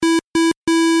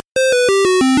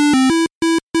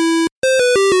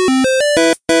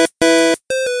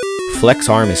Flex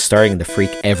arm is starting to freak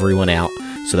everyone out,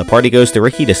 so the party goes to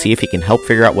Ricky to see if he can help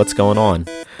figure out what's going on.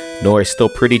 Noor is still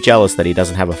pretty jealous that he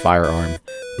doesn't have a firearm.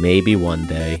 Maybe one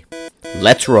day.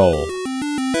 Let's roll!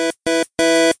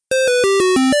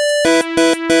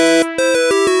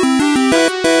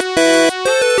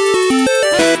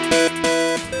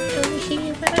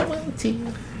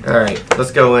 Alright,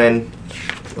 let's go in.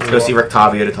 Let's go see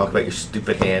Rictavio to talk about your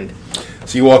stupid hand.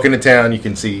 So you walk into town, you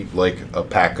can see like a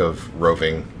pack of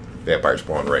roving vampire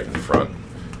spawn right in front,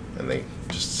 and they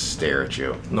just stare at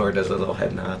you. Noor does a little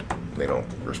head nod. They don't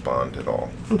respond at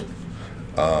all.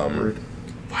 Rude.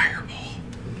 Fireball.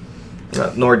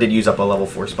 Noor did use up a level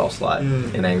 4 spell slot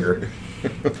in anger.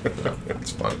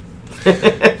 It's fun.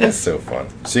 It's so fun.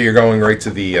 So you're going right to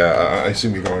the, I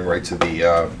assume you're going right to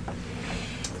the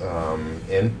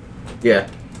inn? Yeah.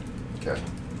 Okay.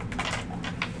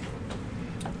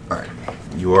 Alright.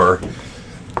 You are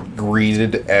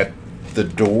greeted at the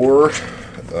door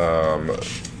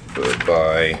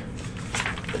by...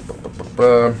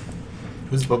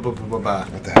 Who's what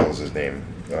the hell is his name?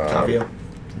 Tavio?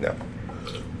 No.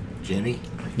 Jenny?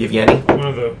 Yevgeny? One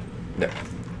of the... No.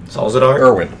 Salzadar?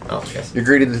 Erwin. Oh, yes. You're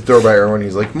greeted at the door by Erwin.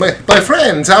 He's like, my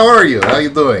friends, how are you? How you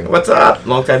doing? What's up?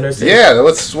 Long time no see. Yeah,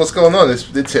 what's going on?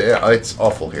 It's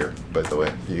awful here, by the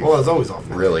way. You Well, it's always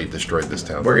awful. really destroyed this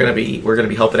town. We're gonna be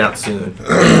helping out soon.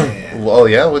 Well,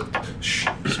 yeah. What? Shh.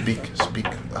 Speak.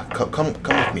 Come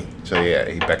with me. So yeah,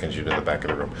 he beckons you to the back of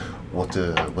the room. What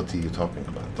are you talking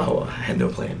about? Oh, I had no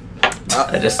plan.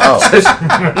 I just Oh.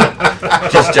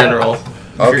 just general.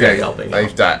 Okay. Helping.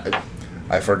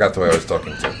 I forgot who I was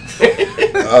talking to.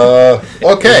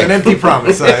 Okay. An empty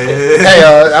promise. Hey,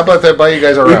 how about that? Buy you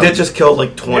guys We around. did just kill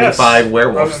like 25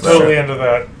 werewolves. I'm totally into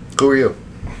that. Who are you?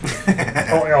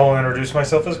 I'll introduce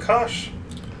myself as Kosh.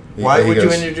 Why He would goes-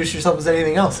 you introduce yourself as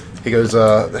anything else? He goes,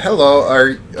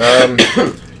 hello.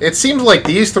 It seems like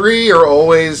these three are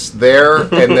always there,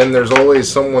 and then there's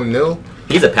always someone new.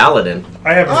 He's a paladin.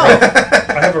 I have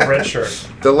I have a red shirt.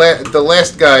 The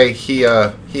last guy, he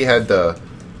had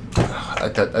I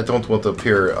don't want to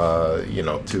appear,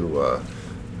 too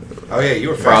Oh yeah, you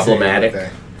were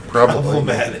Problematic.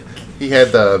 Problematic. He had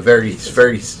very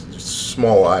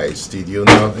small eyes. Did you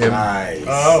know him? Nice.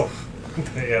 Oh.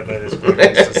 Yeah, that is pretty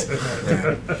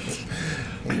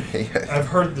I've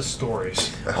heard the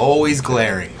stories. Always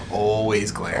glaring.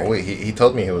 Always Oh glaring. wait, he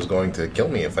told me he was going to kill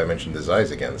me if I mentioned his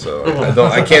eyes again. So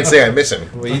I can't say I miss him.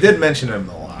 Well, you did mention him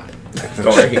a lot. Don't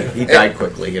worry, he died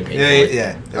quickly and painfully.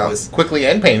 Yeah. It was Quickly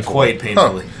and painfully. quite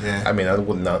painfully. Huh. Yeah. I mean, I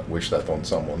would not wish that on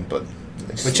someone, but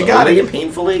you got Slowly it. and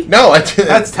painfully? No, I didn't.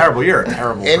 That's terrible. You're a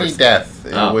terrible Any person. death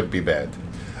Oh. would be bad.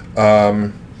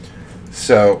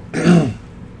 So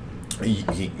he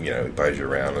buys you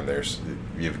around, and there's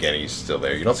Yevgeny's still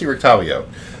there. You don't see Rictavio.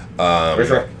 Where's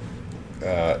Rick?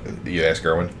 You ask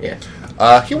Erwin. Yeah.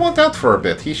 He went out for a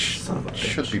bit. He Son of a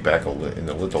should bitch. be back in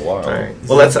a little while. All right.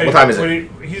 Well, what time is it?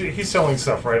 He's selling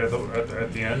stuff right at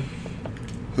the end.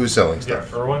 Who's selling Yeah,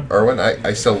 stuff? Erwin. Erwin.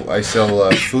 I sell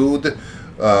food.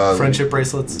 Friendship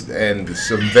bracelets. And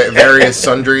some various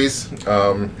sundries.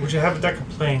 Would you have a deck of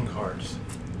playing cards?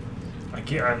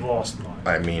 I've lost mine.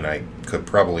 I mean, I could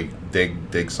probably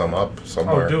dig some up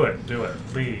somewhere. Oh, do it,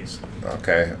 please.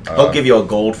 Okay. I'll give you a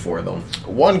gold for them.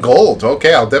 1 gold.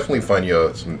 Okay, I'll definitely find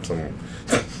you some.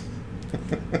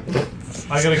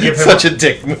 I'm gonna give him. Such a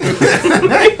dick move.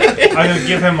 I'm gonna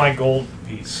give him my gold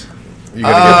piece You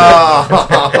gonna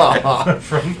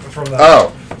from that.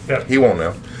 Oh, Yeah. he won't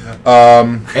know.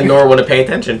 And Nora wouldn't pay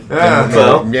attention.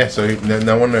 So, Yeah, so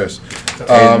no one knows.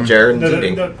 and Jared and No,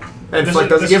 Eating. And This Fleck is-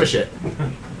 doesn't this- give a shit.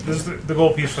 This is the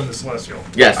gold piece from the Celestial.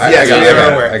 Yes. I Yes, got we it.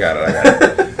 never know I got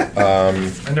it.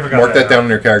 I never got Mark that out. down on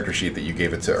your character sheet that you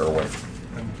gave it to Erwin.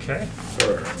 Okay.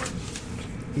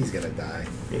 He's gonna die.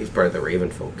 He's part of the Raven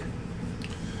folk.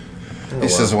 He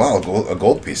says, "Wow, a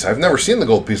gold piece. I've never seen the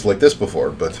gold piece like this before,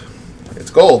 but it's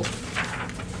gold."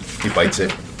 He bites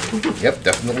it. Yep,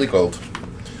 definitely gold.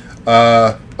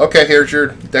 Okay, here's your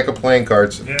deck of playing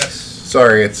cards. Yes.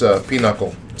 Sorry, it's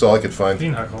Pinochle. That's all I could find.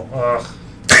 Pinochle. Ugh.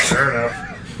 Fair enough.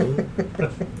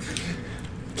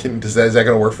 Is that going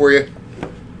to work for you?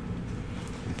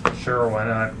 Sure, why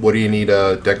not? What do you need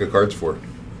a deck of cards for?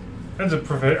 That's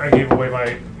I gave away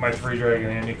my 3 Dragon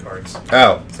Andy cards.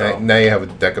 Oh, So- now you have a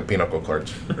deck of Pinochle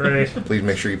cards. Right. Please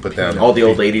make sure you put down. All the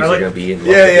old ladies I are like- going to be in.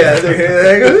 Yeah.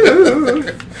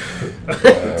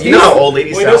 Do you know how old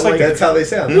ladies Well, he sound does like? That's how they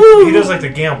sound. He does like to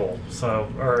gamble,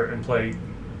 and play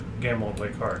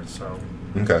cards. So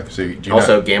Okay, so do you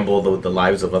Also gamble the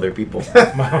lives of other people.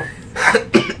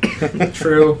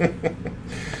 True.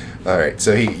 All right,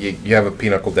 so you have a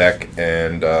pinochle deck,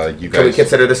 and you guys. Can we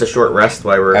consider this a short rest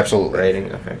while we're Absolutely.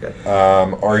 writing? Okay, good.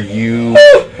 Are you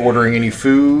ordering any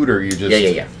food, or are you just?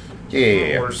 Yeah.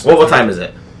 Yeah. Well, what time is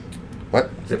it? What?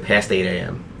 Is it past 8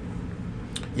 a.m.?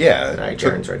 Yeah. All right,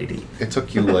 Jaren's ready to eat. It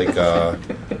took you like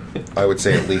I would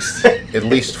say at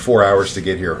least 4 hours to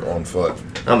get here on foot.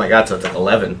 Oh my god, so it's like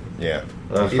 11. Yeah.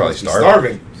 Oh, He's probably He's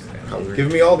starving. Hungry.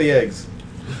 Give me all the eggs.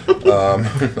 I don't Round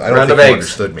think of you eggs.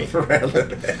 understood me. Round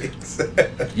of eggs.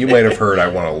 You might have heard I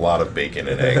want a lot of bacon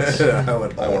and eggs. I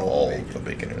want all bacon. the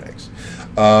bacon and eggs.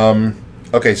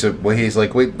 Okay, so he's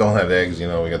like, we don't have eggs, we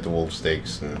got the wolf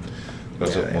steaks and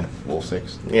wolf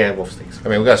steaks. Yeah, wolf steaks. I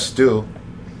mean, we got stew.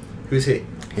 Who's he?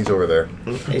 He's over there.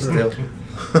 Hey, still.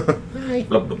 Blub,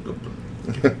 blub, blub, blub.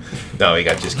 No, he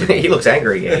got just kidding. He looks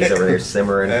angry. Yeah, he's over there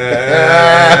simmering all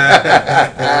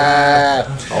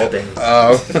day.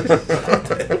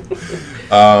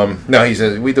 No, he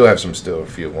says we do have some stew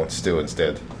if you want stew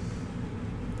instead.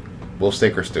 Wolf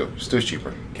steak or stew? Stew's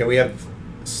cheaper. Can we have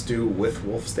stew with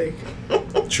wolf steak?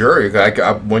 Sure.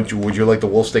 Would you like the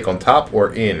wolf steak on top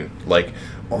or in? Like,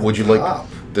 On would you top.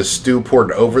 like the stew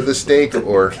poured over the steak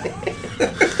or?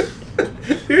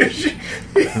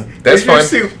 That's fine.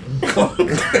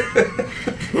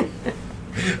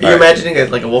 Are you imagining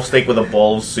like a wolf steak with a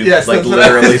bowl of soup, Yes, like that's what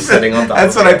I- literally sitting on top?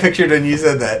 That's of what it? I pictured when you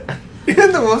said that.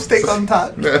 The wolf steak on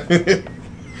top.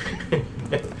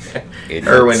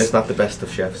 Erwin is not the best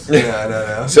of chefs.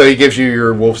 No. So he gives you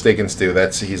your wolf steak and stew.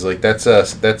 He's like that's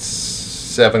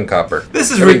 7 copper.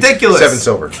 This is ridiculous. 7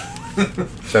 silver.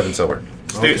 7 silver.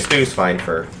 Stew's fine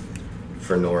for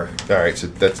Nora, All right, so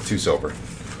that's 2 silver.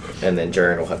 and then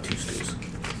Jaren will have 2 stews.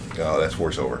 Oh, that's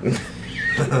 4 silver.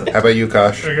 How about you,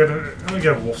 Kosh? I'm gonna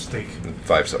get a wolf steak.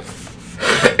 5 silver.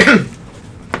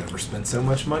 Never spent so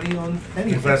much money on A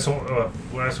anything. glass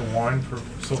of wine for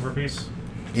silver piece.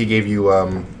 He gave you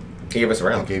He gave us a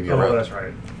round. a Oh, round. that's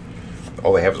right.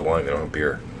 All they have is wine. They don't have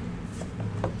beer.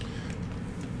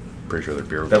 Pretty sure their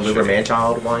beer. The Luber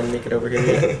Manchild wine make it over here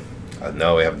yet?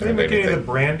 No, we haven't Did they done make any of the anything.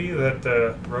 brandy that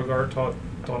Rogar taught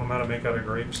him how to make out of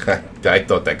grapes? I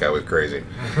thought that guy was crazy.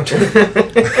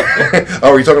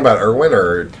 Oh, are you talking about Erwin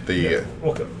or the?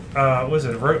 Was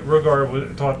it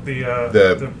Rogar taught the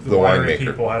The winery winemaker.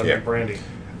 people how to Yeah. make brandy?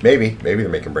 Maybe they're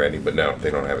making brandy, but no, they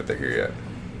don't have it here yet.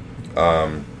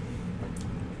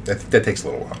 That takes a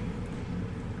little while.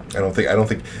 I don't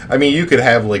think. I mean, you could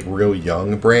have like real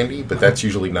young brandy, but that's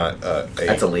usually not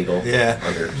That's illegal. Yeah.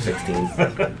 Under 16.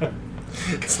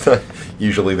 It's not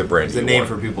usually the brandy. It's a you name want.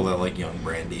 for people that like young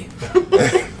brandy.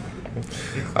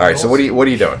 All right. So what are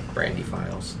you doing? Brandy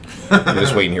files. You're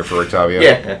just waiting here for Octavio?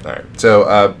 Yeah. All right. So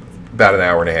about an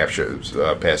hour and a half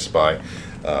passes by.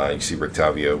 You see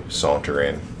Octavio saunter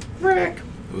in. Rick.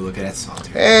 Ooh, look at that salt.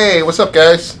 Hey, what's up,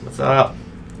 guys? What's up?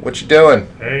 What you doing?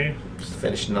 Hey, Just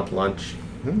finishing up lunch.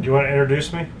 do you want to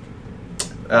introduce me?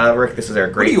 Rick, this is our What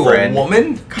are great you, friend, a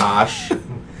woman? Kosh. You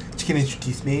can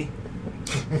introduce me.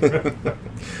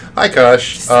 Hi,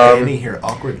 Kosh. Just standing here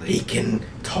awkwardly. He can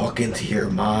talk into your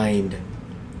mind.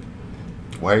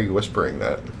 Why are you whispering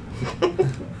that?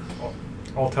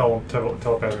 I'll tell him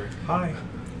telepathically. Hi.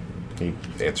 He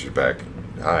answers back,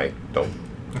 "Hi, don't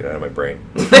get out of my brain."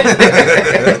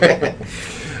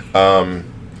 I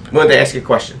wanted to ask you a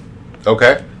question.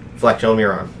 Okay. Fleck, show me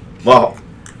your arm. Well,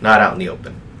 not out in the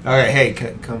open. Okay, hey,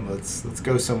 come, let's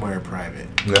go somewhere private.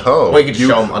 No. Well, you could just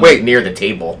show him wait. near the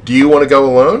table. Do you want to go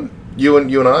alone? You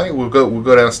and I. We'll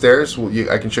go downstairs.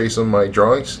 I can show you some of my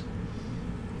drawings.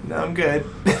 No, I'm good.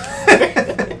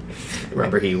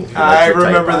 Remember he likes I your tight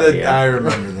remember body, the. yeah. I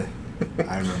remember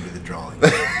the drawing.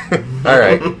 All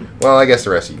right. Well, I guess the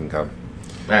rest of you can come.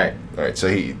 All right. All right. So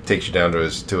he takes you down to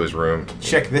his room.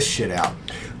 Check this shit out.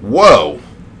 Whoa,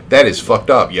 that is fucked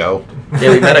up, yo.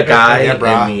 Yeah, we met a guy Yeah,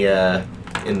 brah.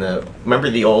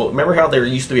 remember how there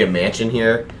used to be a mansion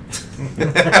here?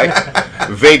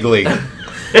 Vaguely,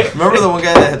 Remember the one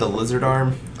guy that had the lizard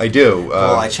arm? I do.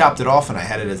 Well, I chopped it off and I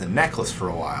had it as a necklace for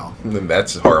a while.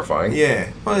 That's horrifying. Yeah,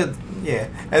 well, yeah.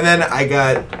 And then I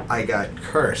got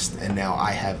cursed, and now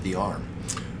I have the arm.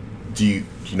 Do you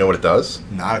know what it does?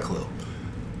 Not a clue.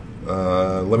 Let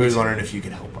I me was wondering if you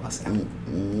could help us out.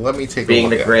 let me take Being a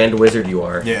look the at grand wizard you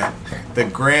are. Yeah, the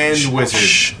Grand Wizard,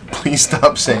 Shh, please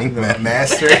stop saying the that.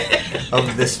 master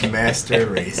of this master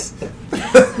race.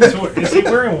 So is he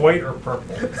wearing white or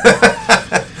purple?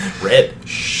 Red.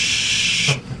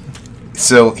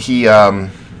 So he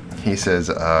says,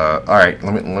 "All right,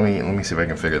 let me see if I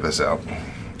can figure this out."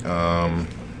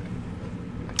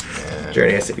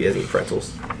 Jared asked if he has any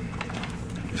pretzels.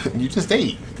 You just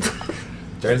ate.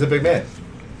 Jared's a big man.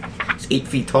 He's 8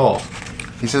 feet tall.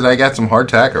 He said, "I got some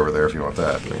hardtack over there if you want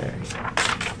that." Yeah.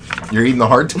 You're eating the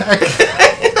hardtack?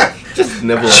 Just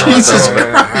nibble. Jesus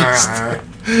Christ.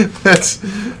 That's...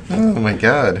 Oh, my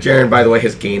God. Jaren, by the way,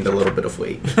 has gained a little bit of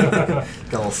weight. A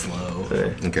little slow.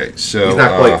 Okay, so... He's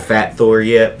not quite Fat Thor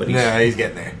yet, but He's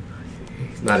getting there.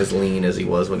 he's not as lean as he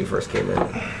was when he first came in.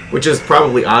 Which is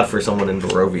probably odd for someone in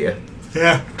Barovia.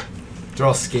 Yeah. They're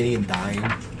all skinny and dying.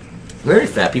 Are there any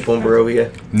fat people in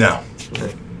Barovia? No.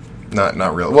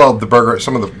 Not really. Well, the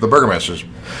Burgermaster's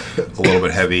a little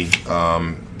bit heavy.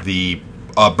 The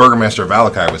Burgermaster of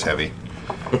Valakai was heavy.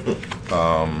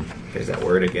 There's that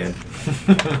word again.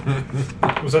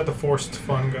 Was that the forced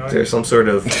fun guy? Is there some sort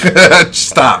of...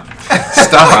 Stop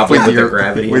Probably with with your the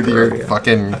gravity with of your Barovia.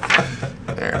 fucking.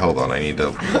 There, hold on. I need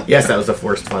to. Yes, that was the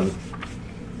forced fun.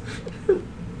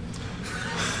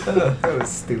 That was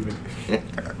stupid.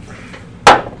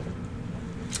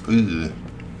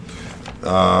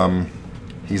 Ugh.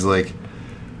 He's like,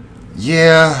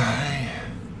 yeah,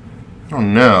 I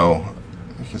don't know.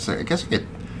 I guess I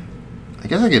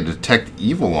could detect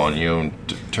evil on you and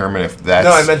determine if that's.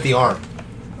 No, I meant the arm.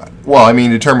 Well, I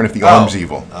mean, determine if the arm's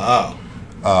evil. Oh.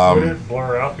 Would it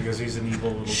blur out because he's an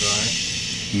evil little guy?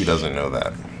 He doesn't know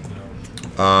that.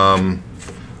 No.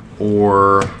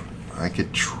 Or I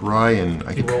could try and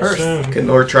I could. Roll curse. soon. Can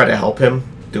Nor try to help him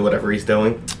do whatever he's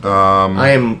doing? Um, I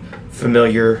am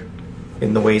familiar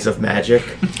in the ways of magic.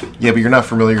 Yeah, but you're not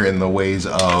familiar in the ways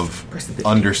of Press the-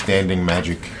 understanding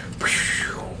magic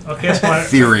Okay, that's my.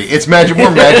 theory. It's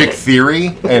more magic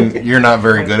theory, and you're not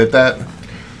very good at that.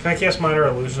 Can I cast minor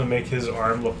illusion to make his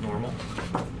arm look normal?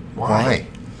 Why?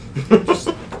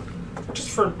 Just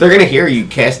for. They're gonna hear you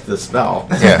cast the spell.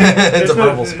 Yeah, It's a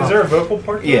verbal Is spell. there a vocal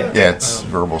part? to Yeah. that? yeah, it's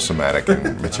verbal, somatic,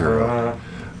 and material.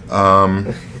 All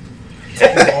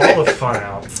the fun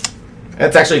out.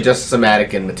 That's actually just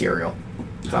somatic and material.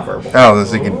 It's not verbal. Oh,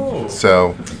 this thing Oh. can,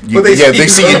 so you, But they yeah, see they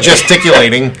see you you.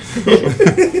 gesticulating. I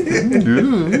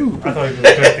thought you were going to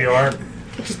the arm.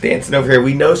 Just dancing over here.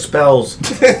 We know spells.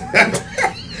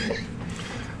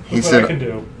 He What I said, can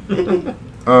do.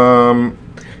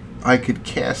 I could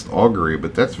cast augury,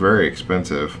 but that's very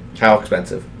expensive. How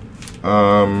expensive?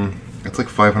 It's like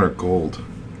 500 gold.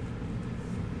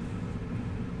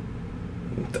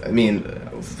 I mean,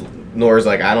 Nora's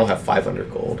like, I don't have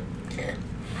 500 gold.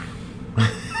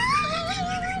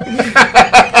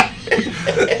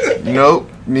 Nope,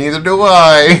 neither do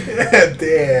I.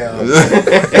 Damn.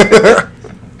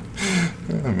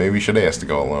 Maybe you should ask to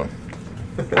go alone.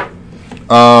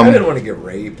 I didn't want to get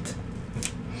raped.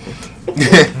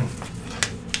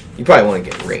 You probably want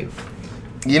to get raped.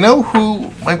 You know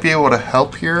who might be able to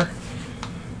help here?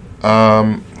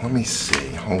 Let me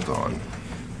see. Hold on.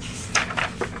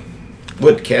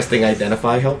 Would casting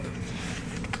Identify help?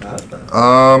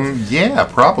 Yeah,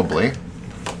 probably.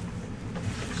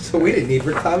 So we didn't need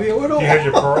Rictavio at all. You had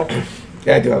your pearl?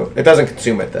 Yeah, I do have it. It doesn't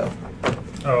consume it, though.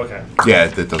 Oh, okay. Yeah,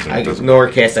 it doesn't. I It doesn't. Nora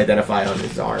cast Identify on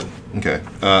his arm. Okay.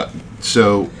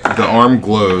 So the arm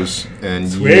glows,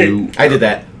 and Sweet. you I did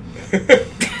that.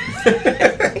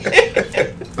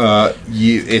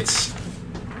 it's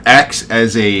acts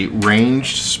as a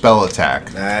ranged spell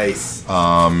attack. Nice.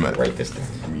 Write this down.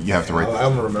 You have to write.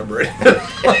 I'm gonna remember it.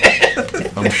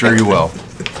 I'm sure you will.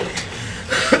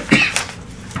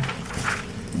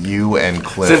 You and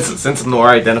Cliff. Since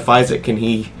Nora identifies it, can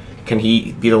he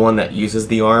be the one that uses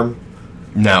the arm?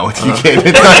 No, you can't.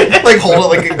 It's not. Like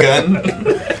hold it like a gun.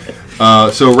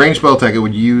 So range spell attack, it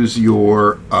would use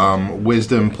your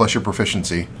wisdom plus your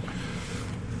proficiency.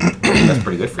 That's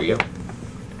pretty good for you.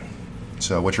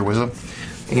 So what's your wisdom?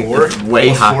 Four. It's way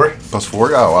Plus high. four. Plus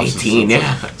 4? Oh, wow. 18,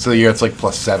 yeah. So it's like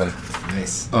plus 7.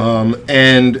 Nice.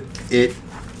 And it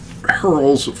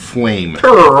hurls flame.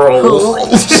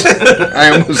 Hurls. I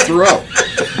almost threw up.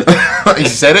 I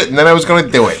said it, and then I was going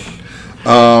to do it.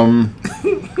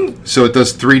 So it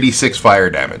does 3d6 fire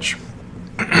damage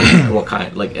What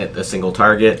kind? Like at a single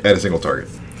target? at a single target.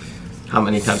 How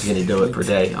many times can he do it per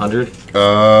day? 100?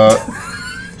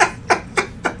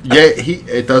 Yeah,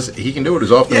 he can do it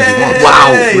as often as he wants.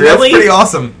 Wow, Yay, really? That's pretty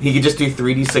awesome. He could just do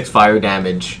 3d6 fire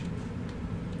damage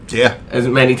Yeah. as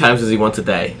many times as he wants a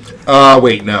day.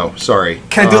 Wait, no, sorry.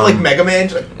 Can I do it like Mega Man?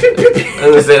 Just like, pew, pew, pew. I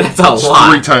was gonna say, that's a It's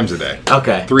lot. 3 times a day.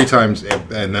 Okay. 3 times, and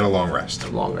then a long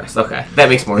rest. Long rest. Okay. That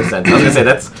makes more sense. I was gonna say,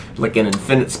 that's like an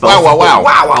infinite spell. Wow, wow,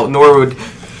 wow. Wow,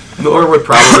 Nor would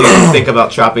probably think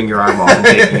about chopping your arm off and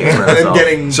taking it for And himself.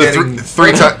 getting, So getting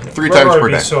three times Robert per would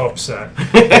be day. so upset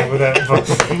with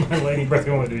that. My lady breath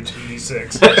going to do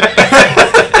 2d6.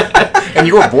 And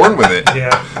you were born with it.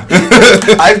 Yeah.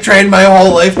 I've trained my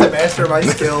whole life to master my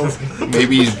skills.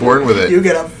 Maybe he's born with it. You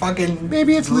get a fucking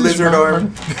Maybe it's lizard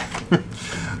arm.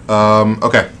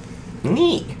 Okay.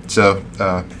 Neat. So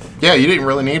Yeah, you didn't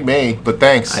really need me, but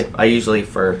thanks. I usually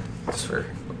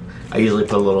I usually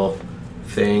put a little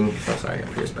thing. Oh, sorry, up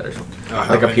here's better.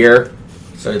 Like up here,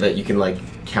 so that you can like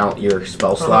count your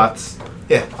spell slots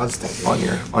Yeah, I'll just take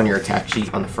it. on your attack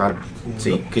sheet on the front.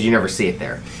 See, because you never see it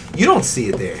there. You don't see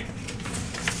it there.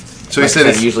 So he Like I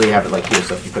said, said, you usually have it like here,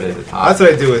 so if you put it at the top. That's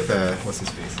what I do with what's his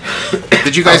face.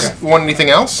 did you guys want anything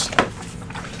else?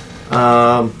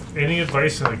 Any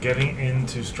advice on getting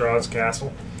into Strahd's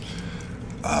castle?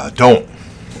 Don't.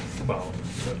 Well,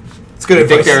 It's good I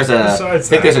think advice.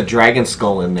 there's a dragon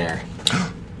skull in there.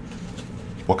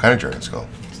 What kind of dragon skull?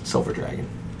 Silver dragon.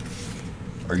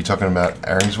 Are you talking about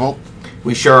Aringsvolt?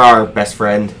 We sure are, best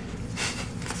friend.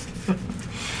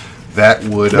 That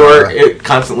would. Nor it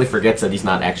constantly forgets that he's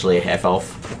not actually a half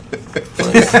elf.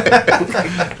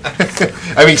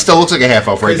 I mean, he still looks like a half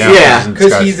elf right now. Yeah,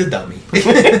 Because he's a dummy.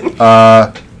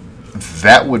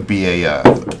 That would be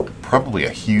probably a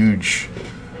huge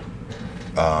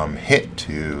hit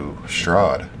to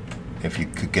Strahd if you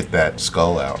could get that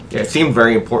skull out. Yeah, it seemed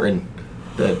very important.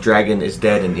 The dragon is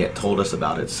dead and yet told us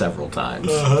about it several times.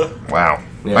 Wow.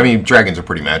 Yeah. I mean, dragons are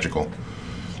pretty magical.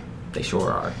 They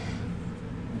sure are.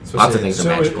 Lots of things are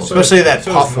magical. Especially that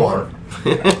so puff is Nor. one.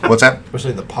 What's that?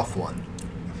 Especially the puff one.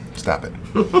 Stop it.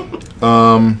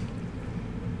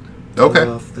 Okay.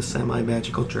 Of the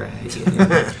semi-magical dragon.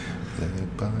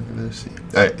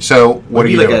 Alright, so what Would are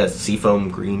be you like doing? a seafoam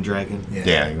green dragon.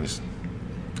 Yeah, it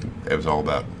was all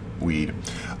about weed.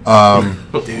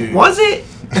 Dude. Was it?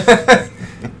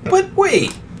 But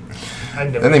wait. I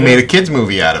never Then they did. made a kids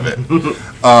movie out of it.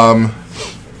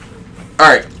 All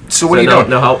right, so what are you doing?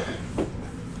 No help.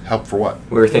 Help for what?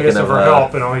 We were He thinking asked of. for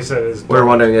help, and all he said is, We were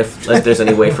wondering if there's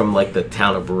any way from like the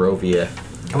town of Barovia.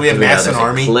 Can we amass an there's, like,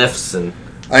 army? cliffs and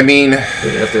I mean,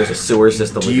 if there's a sewer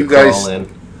system Do we you could guys- crawl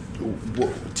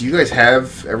in. do you guys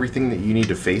have everything that you need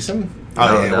to face him?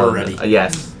 Oh, yeah, we're ready.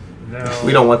 Yes. no.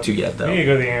 We don't want to yet, We though. need to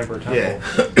go to the Amber Temple. Yeah.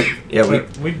 Yeah,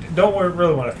 But we don't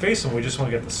really want to face him. We just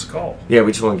want to get the skull. we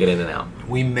just want to get in and out.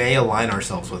 We may align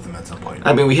ourselves with him at some point.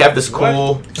 I mean, we have this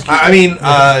cool. I mean,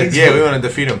 yeah, we want to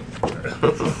defeat him.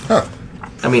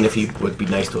 I mean, if he would be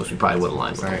nice to us, we probably would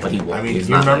align with him, but he won't. I mean, He's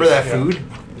you not remember nice. that Yeah. food?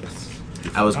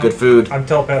 That was good food. I'm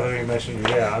telepathically mentioning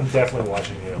you. Yeah, I'm definitely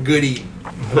watching you. Goody.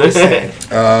 I'm just saying.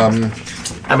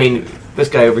 I mean, this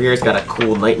guy over here has got a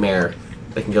cool nightmare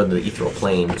that can go into the ethereal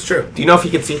plane. It's true. Do you know if he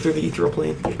can see through the ethereal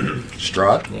plane?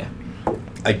 Strahd? Yeah.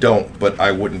 I don't, but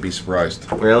I wouldn't be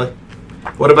surprised. Really?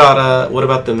 What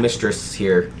about the mistress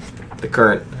here, the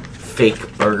current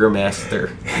fake burgomaster,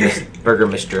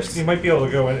 burgomistress? He might be able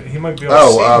to go in. He might be able to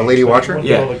see me, Lady but he Watcher? wouldn't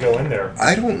Yeah. be able to go in there.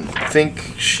 I don't think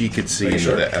she could see into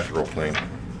sure? the ethereal plane.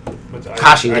 But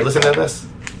Kashi, you listen to this?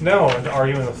 No, and are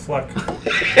you in the fleck?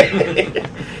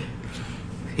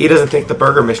 He doesn't think the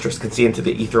burgomistress can see into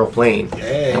the ethereal plane.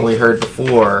 Yay. And we heard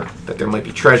before that there might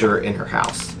be treasure in her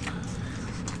house.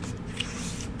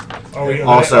 Are we,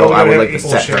 Also, are we I gonna would have like to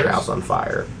equal set shares? her house on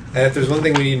fire. And if there's one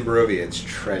thing we need in Barovia, it's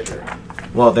treasure.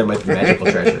 Well, there might be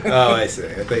magical treasure. Oh, I see.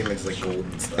 I thought you meant just like gold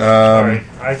and stuff. All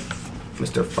right,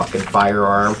 Mr. fucking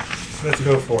Firearm. let's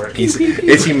go for it. Is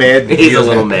he mad? He's a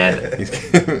little mad.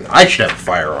 I should have a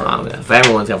firearm. Oh, man. If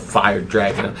everyone's got fire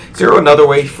dragon, is there another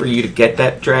way for you to get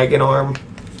that dragon arm?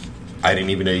 I didn't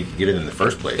even know you could get it in the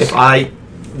first place. If I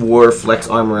wore flex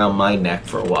arm around my neck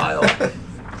for a while,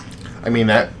 I mean,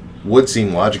 that would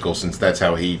seem logical since that's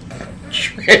how he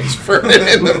transferred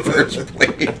it in the first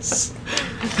place.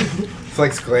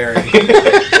 Flex glaring.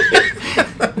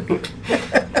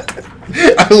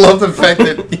 I love the fact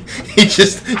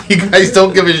that you guys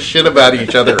don't give a shit about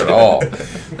each other at all. And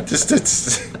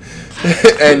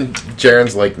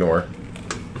Jaren's like, Nor.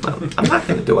 I'm not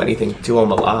going to do anything to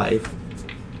him alive.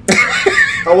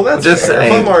 Oh, well, that's Just fair. If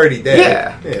saying. I'm already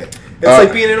dead. Yeah. It's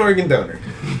like being an organ donor.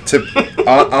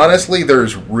 Honestly,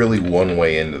 there's really one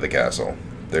way into the castle.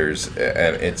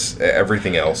 And it's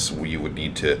everything else you would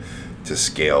need to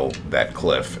scale that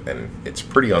cliff, and it's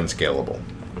pretty unscalable.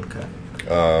 Okay.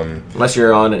 Unless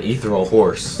you're on an ethereal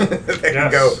horse They can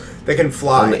Yes. go. They can on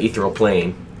fly. the ethereal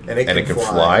plane. And it can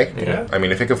fly. Yeah. I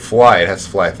mean, if it could fly, it has to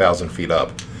fly 1,000 feet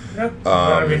up. Yeah.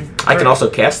 I mean, I can also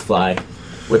cast fly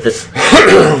with this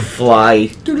fly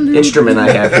instrument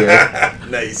I have here.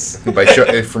 Nice.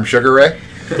 From Sugar Ray.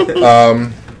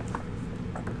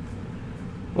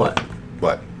 What?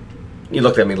 What? You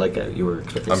looked at me like you were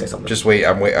expecting to say something. Just wait.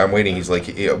 I'm waiting. He's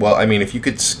like, yeah, well, I mean, if you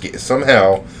could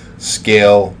somehow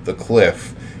scale the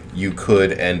cliff, you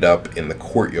could end up in the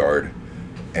courtyard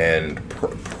and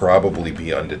probably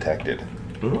be undetected.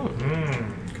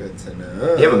 Good to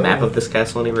know. Do you have a map of this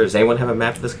castle anywhere? Does anyone have a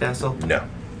map of this castle? No,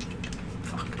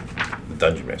 Fuck. the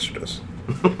dungeon master does.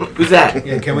 Who's that?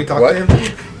 Yeah, can we talk What? to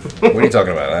him? What are you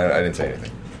talking about? I didn't say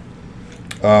anything.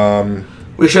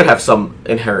 We should have some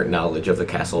inherent knowledge of the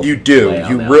castle. You do. layout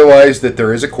You now. realize that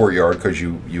there is a courtyard because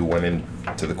you went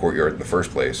into the courtyard in the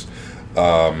first place.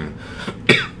 You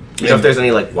know if there's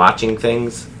any like watching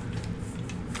things?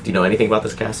 Do you know anything about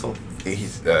this castle?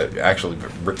 He's actually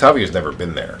Rictavio's never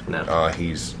been there. No.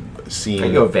 He's seen. Are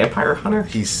you a vampire hunter?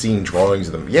 He's seen drawings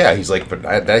of them. Yeah, he's like, but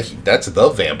that's the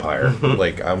vampire.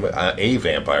 Like I'm a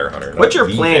vampire hunter. What's not your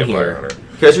the plan vampire here? hunter.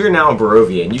 Because you're now in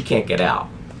Barovia and you can't get out.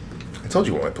 I told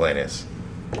you what my plan is.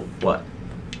 What?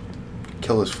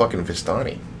 Kill this fucking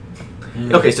Vistani.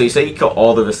 Okay, so you say you kill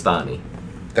all the Vistani.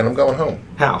 Then I'm going home.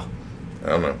 How? I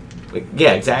don't know. Like,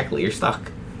 yeah, exactly. You're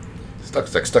stuck.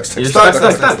 Stuck. You're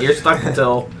stuck. You're stuck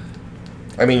until.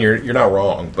 I mean, you're not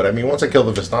wrong, but I mean, once I kill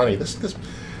the Vistani, this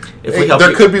If we help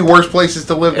there you, could be worse places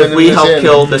to live than if in we this help inn.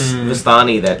 kill this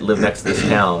Vistani that live next to this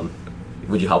town,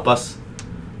 would you help us?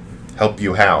 Help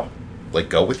you how? Like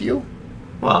go with you?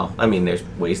 Well, I mean, there's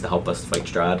ways to help us fight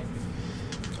Strahd.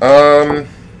 I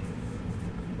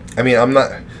mean,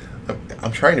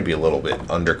 I'm trying to be a little bit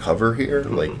undercover here,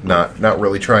 like not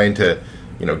really trying to,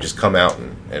 just come out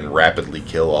and rapidly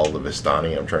kill all the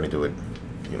Vistani. I'm trying to do it,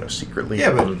 secretly.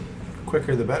 Yeah, but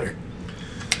quicker the better.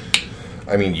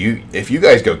 I mean, if you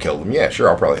guys go kill them, yeah, sure,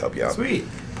 I'll probably help you out. Sweet.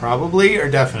 Probably or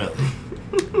definitely.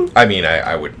 I mean,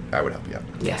 I would help you out.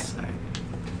 Yes.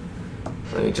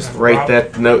 Let me just write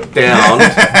that note down.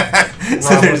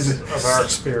 Rhombus of our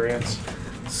experience.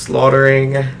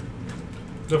 Slaughtering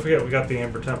Don't forget, we got the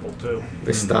Amber Temple too.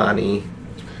 Vistani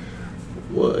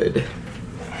would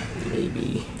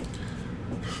maybe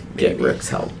get Rick's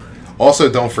help.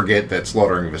 Also, don't forget that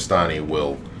slaughtering Vistani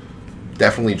will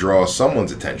definitely draw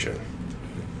someone's attention.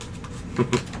 Yeah,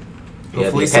 the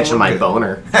Hopefully attention of my someone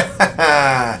boner.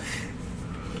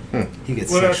 He gets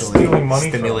Well, that's sexually stealing money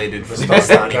stimulated from from Vistani.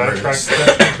 Vistani That murders. attracts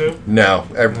attention too. No,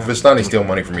 Vistani steal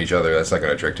money from each other. That's not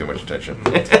going to attract too much attention.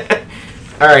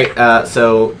 All right.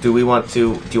 So, do you want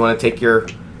to take your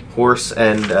horse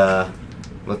and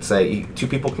let's say two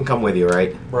people can come with you,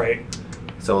 right? Right.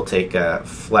 So we'll take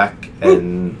Fleck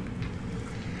and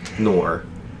Nor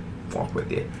walk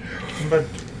with you. What about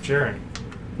Jaren?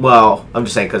 Well, I'm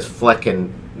just saying because Fleck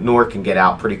and Nor can get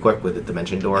out pretty quick with the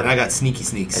dimension door, And and I got sneaky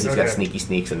sneaks. he's got Okay. sneaky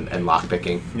sneaks and lock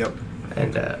picking, Yep.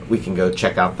 and we can go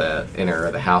check out the inner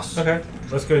of the house. Okay,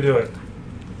 let's go do it.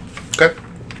 Okay.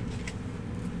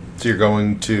 So you're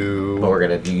going to But we're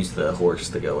gonna use the horse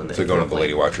to go in the. to go to the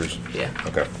Lady Watchers. Yeah.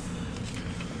 Okay.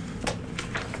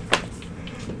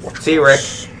 See you, Rick.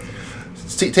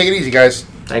 Take it easy, guys.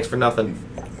 Thanks for nothing.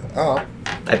 Oh,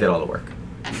 I did all the work.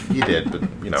 you did, but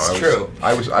It's true.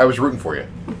 I was rooting for you.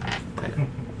 I know.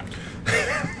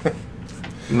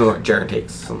 Nor Jaren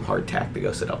takes some hardtack to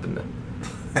go sit up in the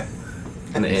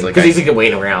inn He's like, because he's like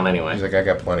waiting around anyway. He's like, I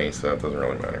got plenty, so that doesn't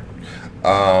really matter.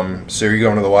 So are you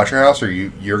going to the Watcher House, or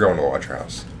you're going to the Watcher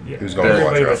House? Yeah. Who's going to the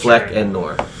Everybody Watcher but House? Fleck and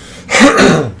Nor.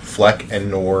 Fleck and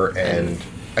Nor, and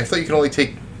I thought you could only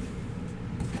take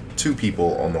 2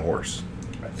 people on the horse.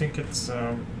 I think it's.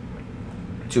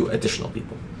 2 additional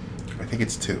people. I think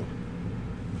it's 2.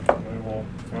 We will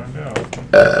find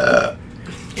out.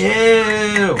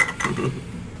 Ew.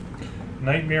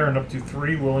 Nightmare and up to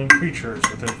 3 willing creatures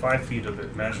within 5 feet of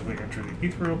it magically enter the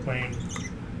ethereal plane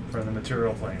from the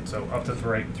material plane. So up to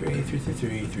 3.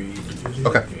 3.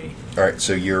 Okay. All right,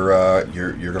 so you're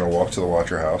gonna walk to the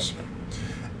Watcher House,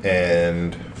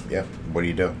 and yeah, what do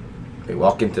you do? We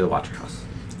walk into the Watcher House.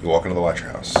 You walk into the Watcher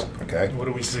House. Okay. What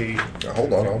do we see? Now,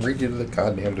 hold on, I'll read you the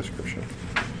goddamn description.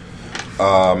 This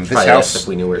Probably asked house. if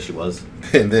we knew where she was.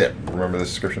 Remember the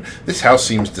description? This house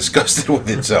seems disgusted with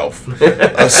itself.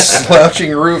 A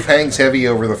slouching roof hangs heavy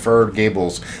over the furrowed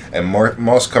gables, and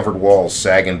moss-covered walls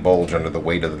sag and bulge under the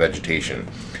weight of the vegetation.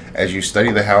 As you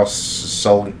study the house's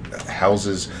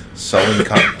sullen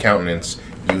countenance,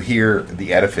 you hear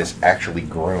the edifice actually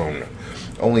groan.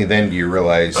 Only then do you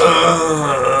realize...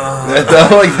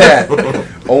 Not like that.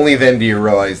 Only then do you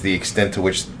realize the extent to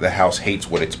which the house hates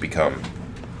what it's become.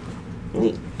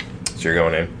 Neat. So you're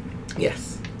going in.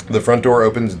 Yes. The front door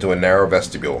opens into a narrow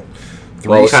vestibule.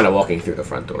 Well, we're kind of walking through the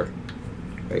front door.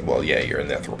 Well, yeah, you're in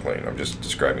the ethereal plane. I'm just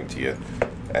describing to you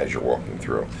as you're walking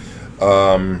through.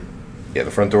 Yeah,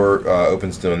 the front door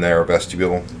opens to a narrow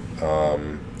vestibule.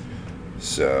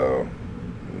 So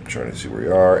I'm trying to see where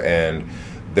you are, and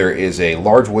there is a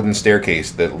large wooden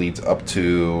staircase that leads up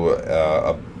to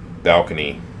a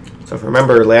balcony. So if you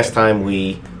remember last time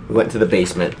we went to the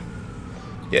basement.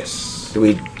 Yes. Did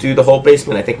we do the whole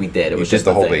basement? I think we did. It was just just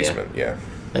the whole thing, basement, yeah.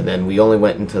 And then we only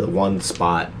went into the one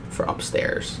spot for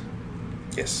upstairs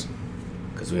Yes.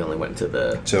 because we only went to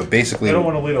the. So basically, I don't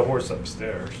want to lead a horse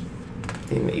upstairs.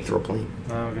 in the ethereal plane.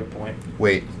 Oh, good point.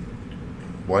 Wait,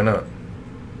 why not?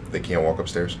 They can't walk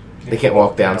upstairs? They can't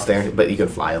walk downstairs, but you can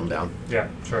fly them down. Yeah,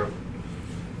 true.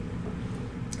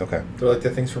 Okay. They're like the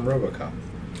things from RoboCop.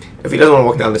 If he doesn't want to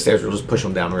walk down the stairs, we'll just push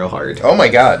him down real hard. Oh my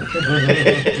god.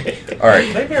 All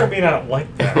right. Nightmare may not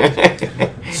like that.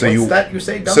 So What's you. that you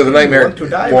say, Duncan? So the You nightmare want to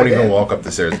die won't by even then? walk up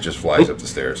the stairs; it just flies up the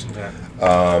stairs.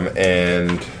 Yeah.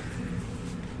 And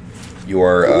you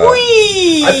are.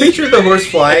 Whee! I picture the horse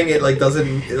flying. It like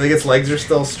doesn't like its legs are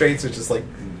still straight, so it's just like.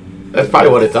 That's probably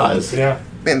what it does. Yeah.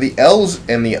 Man, the L's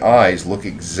and the I's look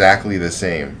exactly the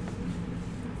same.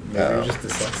 Maybe you're just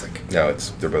dyslexic. No,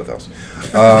 they're both L's.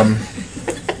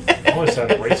 I always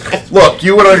sounded racist. Look,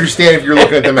 you would understand if you're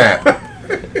looking at the map.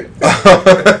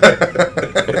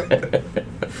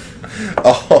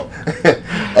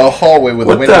 A hallway with a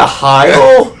What window. the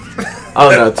hell? Oh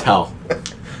no, tell.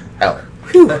 Hell.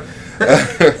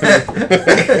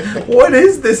 What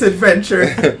is this adventure?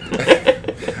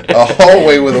 A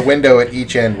hallway with a window at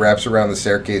each end wraps around the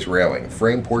staircase railing.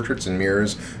 Framed portraits and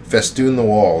mirrors festoon the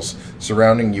walls,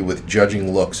 surrounding you with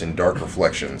judging looks and dark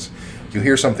reflections. You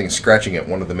hear something scratching at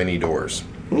one of the many doors.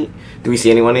 Do we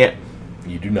see anyone yet?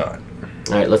 You do not.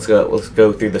 All right, let's go. Let's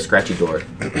go through the scratchy door.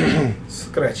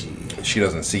 Scratchy. She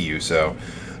doesn't see you, so...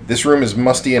 This room is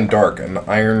musty and dark. An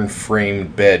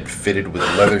iron-framed bed fitted with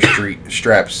leather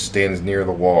straps stands near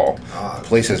the wall. The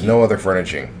place has no other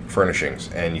furnishings,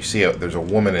 and you see there's a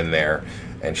woman in there,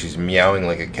 and she's meowing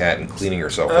like a cat and cleaning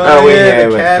herself. Oh, yeah, the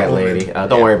with cat cat woman. lady.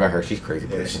 Don't worry about her. She's crazy.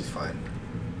 Yeah, person. she's fine.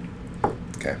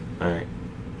 Okay. All right,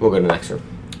 we'll go to the next room.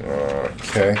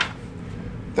 Okay.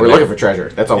 We're looking for treasure.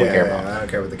 That's all we care I about. don't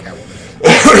care what the cat woman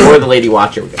is. Or the lady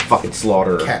watcher. We can fucking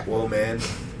slaughter her. Cat woman.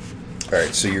 All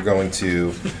right, so you're going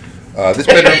to this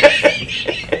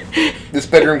bedroom. This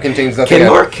bedroom contains nothing. Can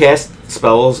Mark cast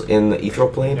spells in the ethereal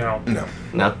plane? No. No.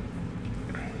 No.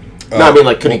 No, I mean,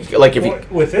 like, could he, like, if you,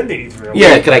 Within the ethereal.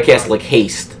 yeah, could I cast like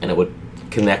haste and it would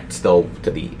connect still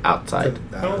to the outside?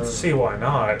 I don't see why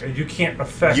not. You can't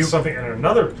affect You- something in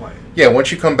another plane. Yeah, once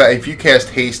you come back, if you cast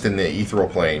haste in the ethereal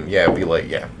plane, yeah, it'd be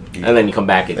like And then you come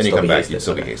back and then you still come be back, hasted. you'd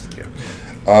still be hasted.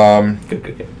 Yeah.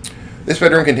 Good. This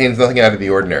bedroom contains nothing out of the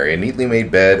ordinary. A neatly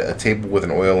made bed, a table with an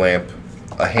oil lamp,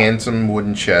 a handsome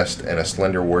wooden chest, and a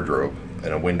slender wardrobe,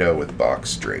 and a window with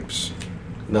box drapes.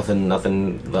 Nothing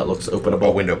that looks A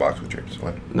openable. window box with drapes.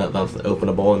 What? Nothing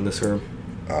openable in this room.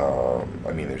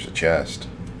 I mean, there's a chest.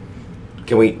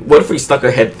 Can we? What if we stuck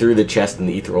our head through the chest in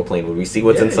the ethereal plane? Would we see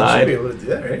what's Yeah, inside? You should be able to do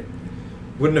that, right?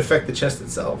 Wouldn't affect the chest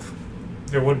itself.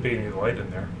 There wouldn't be any light in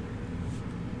there,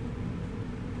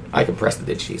 I can press the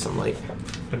ditch see some light.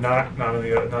 but not in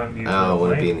the ethereal Oh, it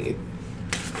wouldn't be plane. in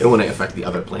the. It wouldn't affect the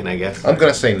other plane, I guess. I'm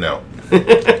gonna say no.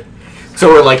 So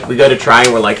we're like, we go to try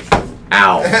and we're like,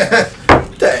 ow.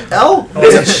 What the hell?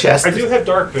 There's a chest. I do have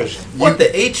dark vision. What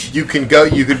the H? You can go.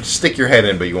 You could stick your head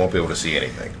in, but you won't be able to see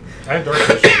anything. I have dark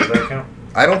vision. Does that count?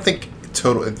 I don't think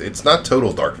total. It's not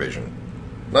total dark vision.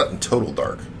 Not in total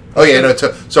dark. Oh yeah, no.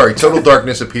 Sorry, total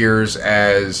darkness appears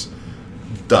as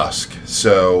dusk.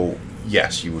 So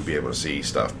yes, you would be able to see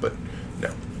stuff, but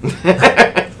no.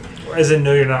 As in,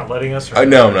 no, you're not letting us? No, I'm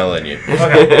not letting you.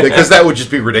 Okay. Because that would just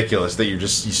be ridiculous. That you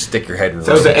stick your head in.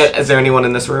 So is there anyone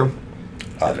in this room?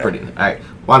 No. Pretty. All right.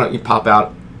 Why don't you pop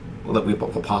out? We'll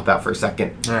pop out for a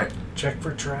second. All right. Check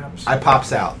for traps. I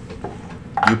pops out.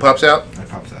 You pops out I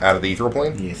pops out. out of the ethereal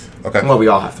plane. Yes. Okay. Well, we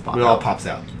all have to pop We out. all pops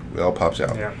out. We all pops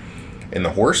out. Yeah. And the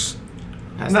horse.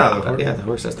 Has No, to the pop out. horse- Yeah, the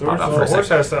horse has to The pop horse, out for a horse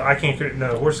second. has to. I can't.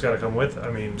 No, the horse got to come with.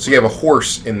 I mean, So you have a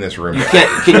horse in this room. You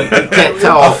can't A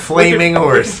tell. flaming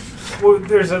horse. well,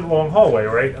 there's a long hallway,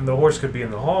 right? And the horse could be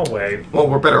in the hallway. Well,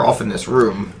 we're better off in this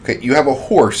room. Okay, you have a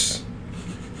horse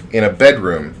in a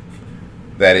bedroom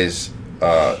that is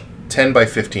 10 by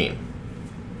 15.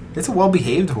 It's a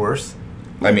well-behaved horse.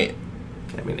 I mean,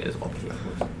 It is well.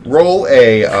 roll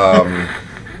a.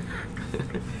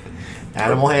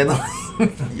 Animal handling.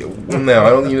 No, I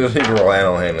don't need to roll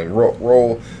animal handling.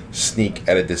 Roll sneak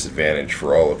at a disadvantage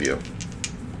for all of you.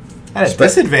 At a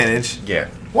disadvantage. Yeah,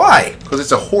 Why? because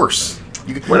it's a horse.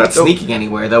 We're not sneaking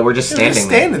anywhere though. We're just You're standing. just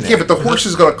standing Yeah, there. but the horse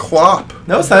is gonna clop.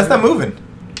 No, it's not. It's not moving.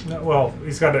 No, well,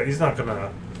 he's got. He's not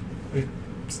gonna. He's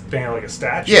standing like a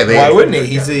statue. Yeah, they- Why wouldn't he?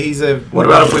 He's a. What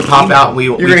about if we pop out and we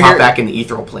gonna pop hear- back in the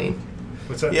ethereal plane?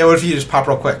 What's that? Yeah. What if you just pop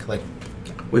real quick? Like.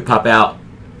 We pop out,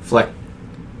 Fleck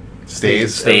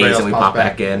Stays. stays, else and we pops pop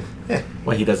back. back in. Yeah.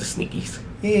 Well, he does a sneakies.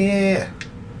 Yeah.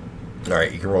 All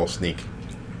right, you can roll sneak,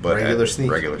 but Regular at sneak.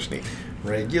 Regular sneak.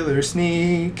 Regular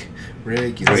sneak.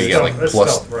 Regular. What do you get? Like That's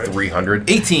plus stealth, right? 300.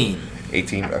 18.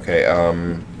 18. Okay.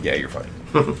 Yeah, you're fine.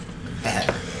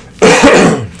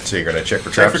 So you're gonna check for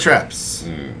Check traps. for traps.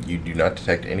 You do not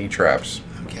detect any traps.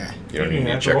 Okay. You don't You need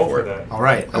to have check roll for it. that. All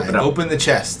right. Open I up. open the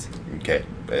chest. Okay,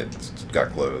 it's got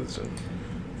clothes and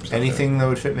stuff Anything that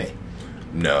would fit me? in it.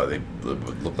 No, they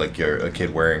look like you're a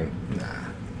kid wearing. Nah.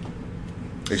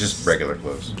 It's just regular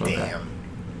clothes. Okay. Damn.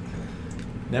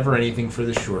 Never anything for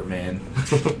the short man.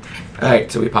 All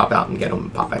right, so we pop out and get him,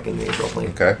 pop back in the atrial plane.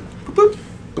 Okay. Boop, boop.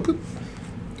 Boop, boop.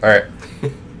 All right.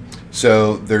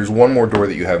 So there's one more door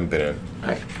that you haven't been in, All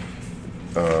right.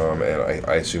 and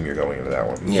I assume you're going into that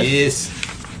one. Yes.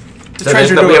 The So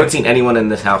treasure we door. haven't seen anyone in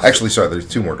this house. Actually, sorry, there's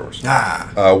two more doors.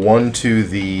 Ah. One to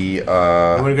the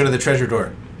I'm going to go to the treasure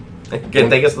door.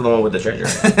 Take us to the one with the treasure.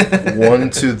 one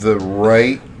to the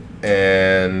right,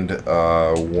 and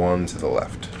one to the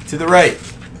left. To the right.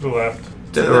 To the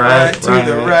left. To the right. To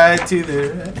the right. To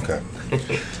the right.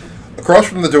 Okay. Across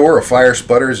from the door, a fire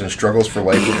sputters and struggles for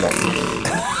life with nothing.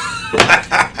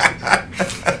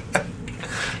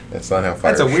 That's not how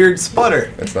fire. That's a weird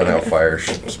sputter. That's not how fire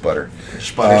sputter.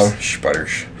 Sputters.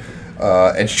 Sputters.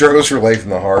 And struggles for life in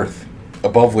the hearth,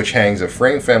 above which hangs a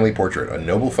framed family portrait: a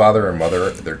noble father and mother,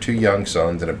 their two young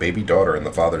sons, and a baby daughter in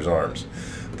the father's arms.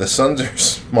 The sons are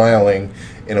smiling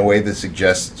in a way that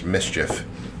suggests mischief.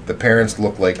 The parents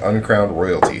look like uncrowned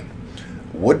royalty.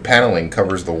 Wood paneling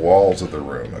covers the walls of the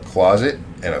room. A closet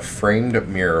and a framed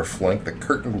mirror flank the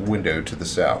curtained window to the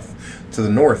south. To the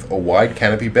north, a wide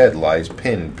canopy bed lies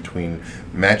pinned between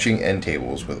matching end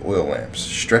tables with oil lamps.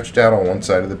 Stretched out on one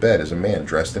side of the bed is a man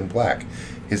dressed in black,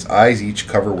 his eyes each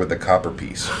covered with a copper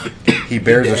piece. He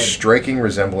bears a striking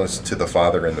resemblance to the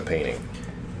father in the painting.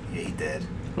 Yeah, he did.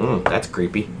 That's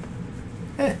creepy.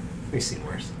 We've seen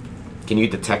worse. Can you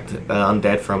detect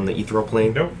undead from the ethereal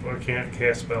plane? Nope, I can't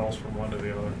cast spells from one to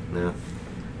the other. No.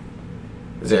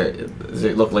 Does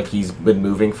it look like he's been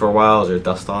moving for a while? Is there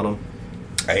dust on him?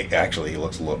 Actually, he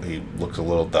looks a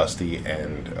little dusty,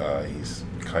 and he's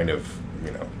kind of,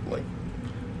 like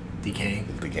Decaying.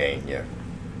 decaying. Yeah.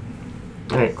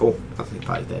 All right, cool. I think he's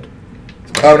probably dead.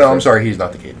 Oh no, I'm sorry. He's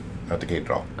not decayed. Not decayed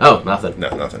at all. Oh, nothing. No,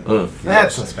 nothing.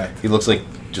 That's suspect. He looks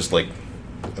just like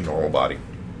a normal body,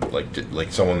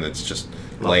 like someone that's just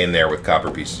laying there with copper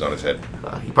pieces on his head.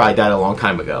 He probably died a long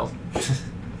time ago.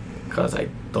 Because I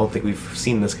don't think we've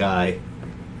seen this guy,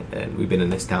 and we've been in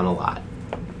this town a lot.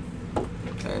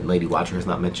 And Lady Watcher has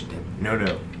not mentioned him.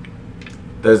 No.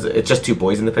 It's just two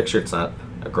boys in the picture. It's not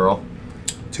a girl.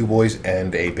 Two boys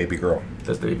and a baby girl.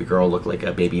 Does the baby girl look like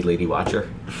a baby Lady Watcher?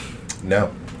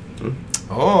 No,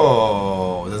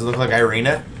 Oh, does it look like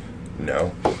Irina?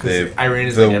 no.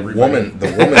 Irina's the like everybody. woman.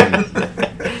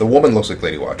 The woman looks like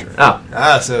Lady Watcher. Oh,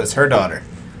 Ah, so it's her daughter.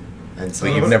 And so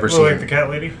But you've the never Look seen. like the cat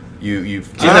lady? You've.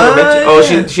 she never mentioned. Oh,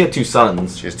 yeah. she had two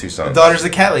sons. She has two sons. daughter's the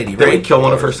cat lady, Did we right? kill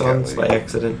one of her Daughter's sons cat by lady.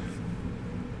 accident?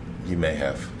 You may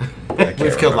have.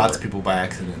 We've killed lots of people by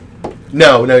accident.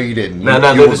 No, you didn't. No, you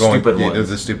they're were the stupid ones. They're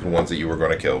the stupid ones that you were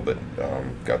going to kill, but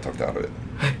got talked out of it.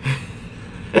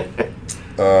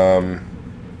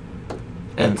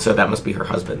 And so that must be her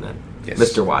husband then, Yes.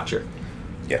 Mr. Watcher.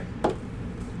 Yeah.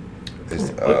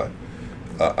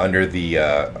 Under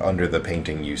the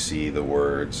painting, you see the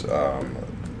words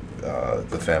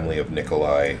 "the family of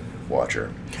Nikolai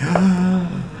Watcher."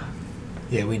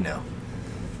 Yeah, we know.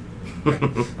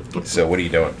 So what are you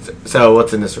doing? So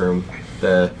what's in this room?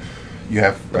 The You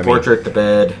have portrait, the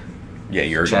bed.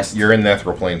 Yeah, chest. you're in the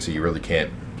ethereal plane, so you really can't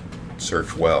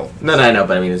search well. No, I know,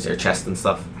 but I mean, is there a chest and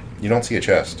stuff? You don't see a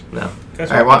chest No.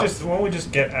 Guys, All right, why well, don't we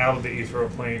just get out of the ethereal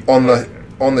plane? on the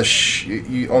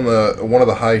one of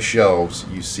the high shelves.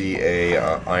 You see a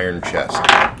iron chest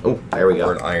Oh, there we go.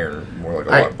 or an iron, more like a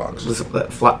All right, lockbox.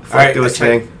 let's fly All right, through his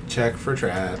thing. check for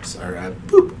traps. All right,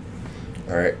 boop.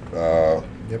 All right.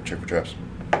 Yep. Check for traps.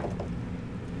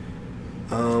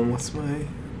 What's my?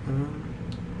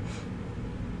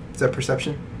 Is that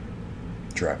perception?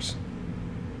 Traps.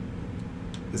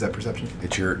 Is that perception?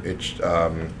 It's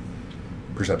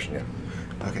perception.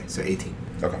 Yeah. Okay, so 18.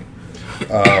 Okay.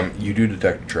 You do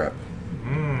detect a trap.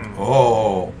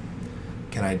 Oh,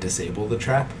 can I disable the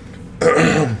trap?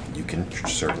 You can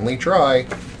certainly try.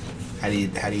 How do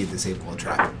you disable a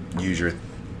trap? Use your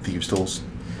thieves' tools.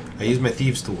 I use my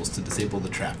thieves' tools to disable the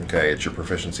trap. Okay, it's your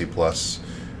proficiency plus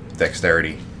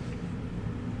dexterity.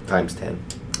 Times 10.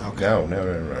 Okay.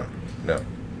 No.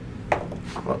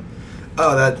 Well,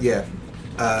 Oh, that yeah.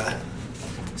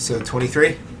 So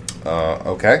 23.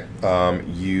 Okay.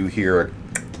 You hear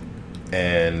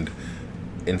and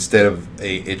instead of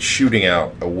it's shooting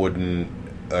out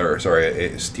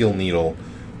a steel needle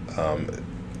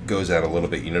goes out a little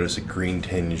bit. You notice a green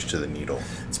tinge to the needle.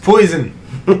 It's poison.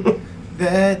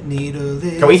 That needle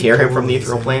is Can we hear him from the poison.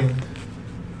 ethereal plane?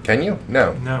 Can you?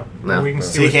 No. No. No. We can So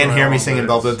see So you what's can't going hear on me with singing this.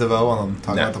 Velvet DeVoe while I'm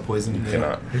talking No, about the poison. You needle?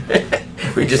 cannot.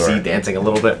 We just see Sorry. you dancing a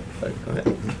little bit. Go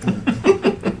ahead.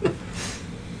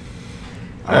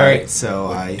 All right, so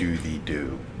I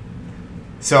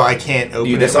can't open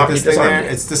You it disarm- with this you thing disarm there.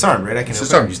 it. It's disarmed, right? I can It's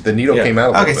open disarmed. The needle Yeah. came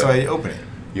out. it. Okay, but so I open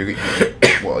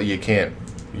it. well, you can't.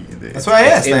 That's what I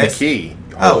asked. It's in I the asked- key.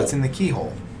 Oh, it's in the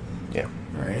keyhole. Yeah.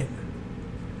 All right.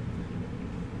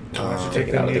 Why don't you Take take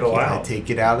it the out of the needle key. I out? take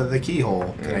it out of the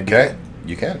keyhole. Can I do Okay. that?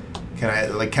 You can. Can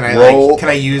I Roll- can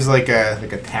I use like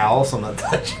a towel so I'm not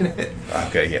touching it?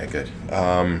 Okay. Yeah. Good.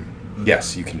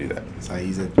 Yes, you can do that. So I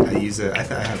use it. I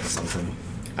thought I have something.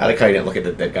 I like how you didn't look at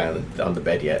the dead guy on the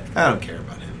bed yet. I don't care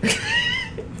about him.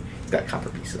 He's got copper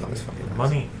pieces on his fucking nose.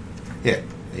 Money. Yeah,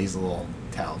 I use a little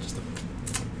towel just to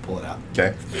pull it out.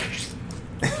 Okay.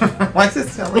 Why does it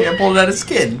sound like I pulled it out of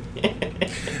skin?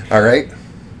 All right.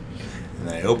 And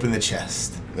then I open the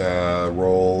chest.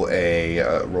 Roll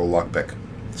lockpick.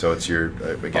 So it's your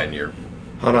again your.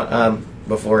 Hold on.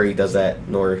 Before he does that,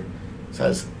 Nor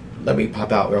says, "Let me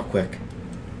pop out real quick,"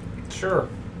 Sure.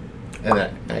 and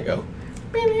then I go.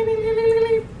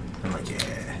 I'm like,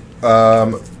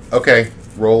 yeah. Okay.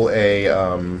 Roll a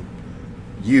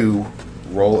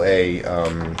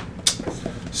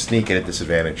sneak at a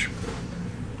disadvantage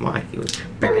Why? He was.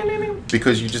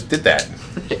 because you just did that.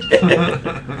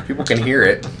 People can hear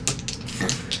it.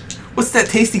 What's that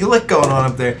tasty lick going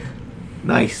on up there?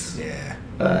 Nice.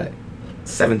 Yeah.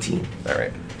 17. All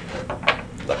right.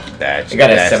 Lucky badge. I got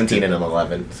a That's 17 the- and an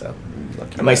 11, so.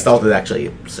 lucky And my badge. stealth is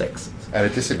actually 6. At a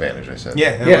disadvantage, I said.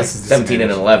 Yeah. Yeah, 17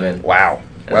 and an 11. Wow.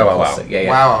 And Wow. a Wow. plus- Wow. Yeah, yeah.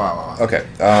 Wow. Okay.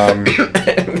 And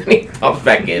then he pops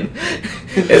back in.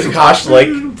 Is Kosh like.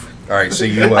 All right. So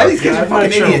you. Why these guys Yeah, are I'm not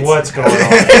fucking sure idiots. what's going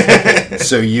on.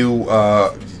 So you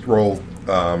roll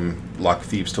lock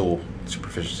thieves tool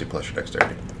superficiency plus your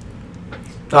dexterity.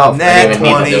 Oh, Nat I didn't even need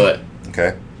 20. to do it.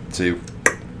 Okay. So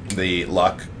the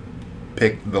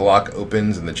lock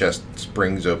opens and the chest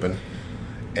springs open,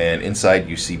 and inside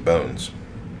you see bones.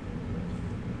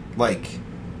 Like,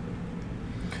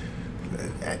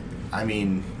 I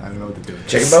mean, I don't know what to do.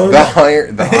 Chicken bones?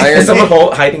 The Is iron.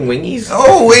 someone hiding wingies?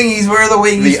 Oh, wingies! Where are the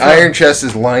wingies? The from? iron chest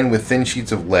is lined with thin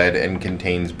sheets of lead and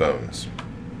contains bones.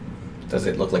 Does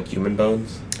it look like human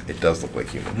bones? It does look like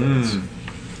human bones.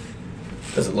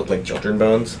 Does it look like children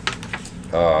bones?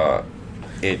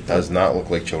 It does not look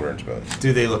like children's bones.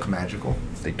 Do they look magical?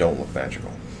 They don't look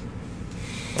magical.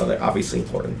 Well, they're obviously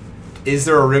important. Is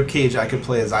there a rib cage I could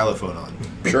play a xylophone on?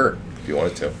 Sure, if you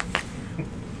wanted to.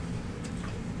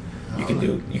 You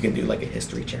can do like a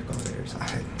history check on it or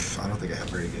something. I don't think I have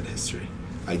very good history.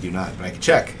 I do not, but I can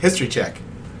check. History check.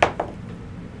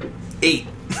 8.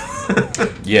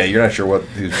 Yeah, you're not sure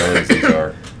whose bones these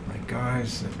are. My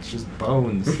gosh, it's just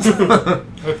bones.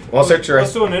 Well, search your-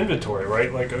 Let's do an inventory,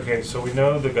 right? Like, okay, so we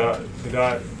know the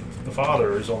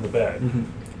father is on the bed.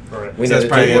 Right. We So know that's the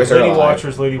probably two boys are Lady alive.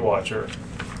 Watcher's Lady Watcher.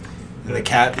 And the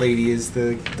cat lady is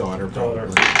the daughter, Daughter.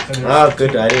 probably. And there's Oh,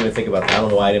 good. I didn't even think about that. I don't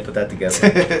know why I didn't put that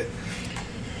together.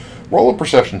 Roll a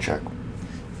perception check.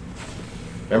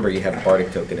 Remember, you have a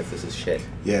bardic token if this is shit.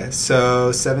 Yeah,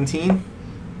 so 17?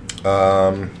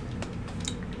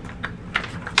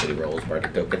 Should he roll his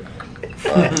bardic token?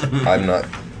 I'm not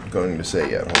going to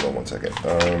say yet. Hold on one second.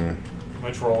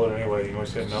 Let's roll it anyway. You want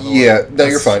to say another Yeah, one? no,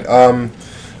 you're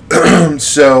fine.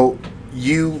 So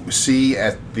you see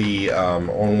at the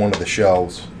on one of the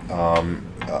shelves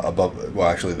above, well,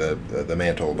 actually the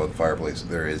mantle above the fireplace,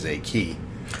 there is a key,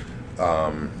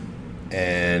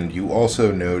 and you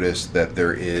also notice that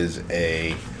there is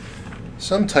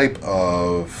some type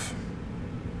of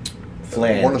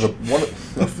Flange. a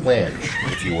flange,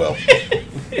 if you will.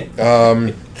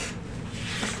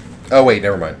 Oh wait,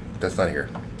 never mind. That's not here.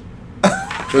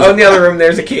 Oh, in the other room,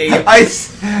 there's a key.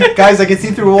 Guys, I can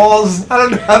see through walls. I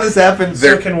don't know how this happened.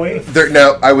 There- So can we?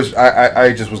 No,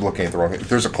 I just was looking at the wrong thing.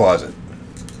 There's a closet.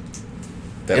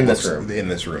 That In this looks- room. In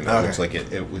this room. That Okay. looks like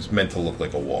it was meant to look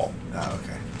like a wall. Oh,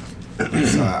 okay.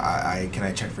 So can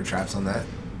I check for traps on that?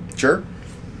 Sure.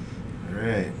 All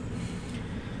right.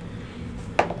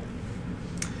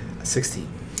 16.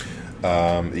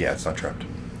 Yeah, it's not trapped.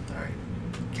 All right.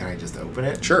 Can I just open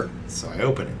it? Sure. So I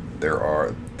open it.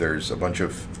 There's a bunch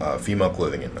of female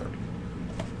clothing in there.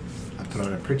 I put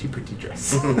on a pretty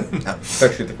dress. No.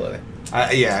 Search through the clothing.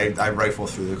 I rifle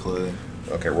through the clothing.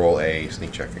 Okay, roll a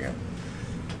sneak check again.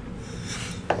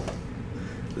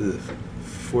 Ugh.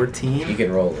 14. You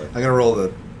can roll it. I'm gonna roll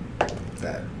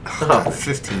that. Oh, God,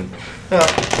 15.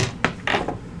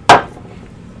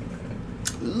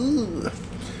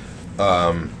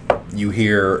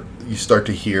 You start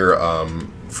to hear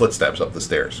footsteps up the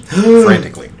stairs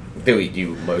frantically. Do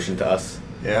you motion to us?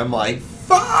 Yeah, I'm like,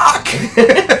 fuck.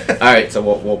 All right, so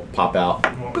we'll pop out,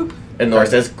 And Nora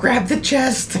says, grab the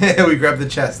chest! We grab the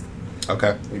chest.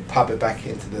 Okay. We pop it back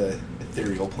into the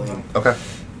ethereal plane. Okay.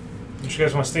 You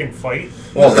guys want to stay and fight?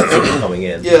 Well, that's what's coming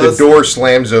in. Yeah. The let's- door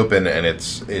slams open, and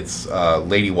it's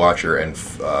Lady Watcher and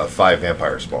 5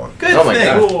 vampire spawn. Good Oh my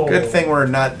thing. God. Good thing we're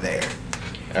not there.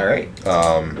 Alright.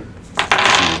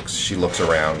 She looks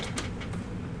around.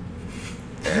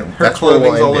 And Her that's where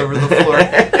clothing's we'll all end over it.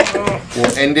 the floor.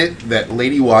 We'll end it that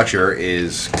Lady Watcher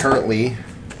is currently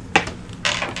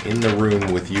in the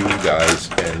room with you guys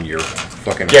and your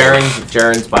fucking...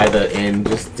 Jaren's by the inn,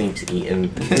 just thinks eating.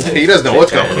 He doesn't know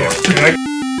what's going on. Can I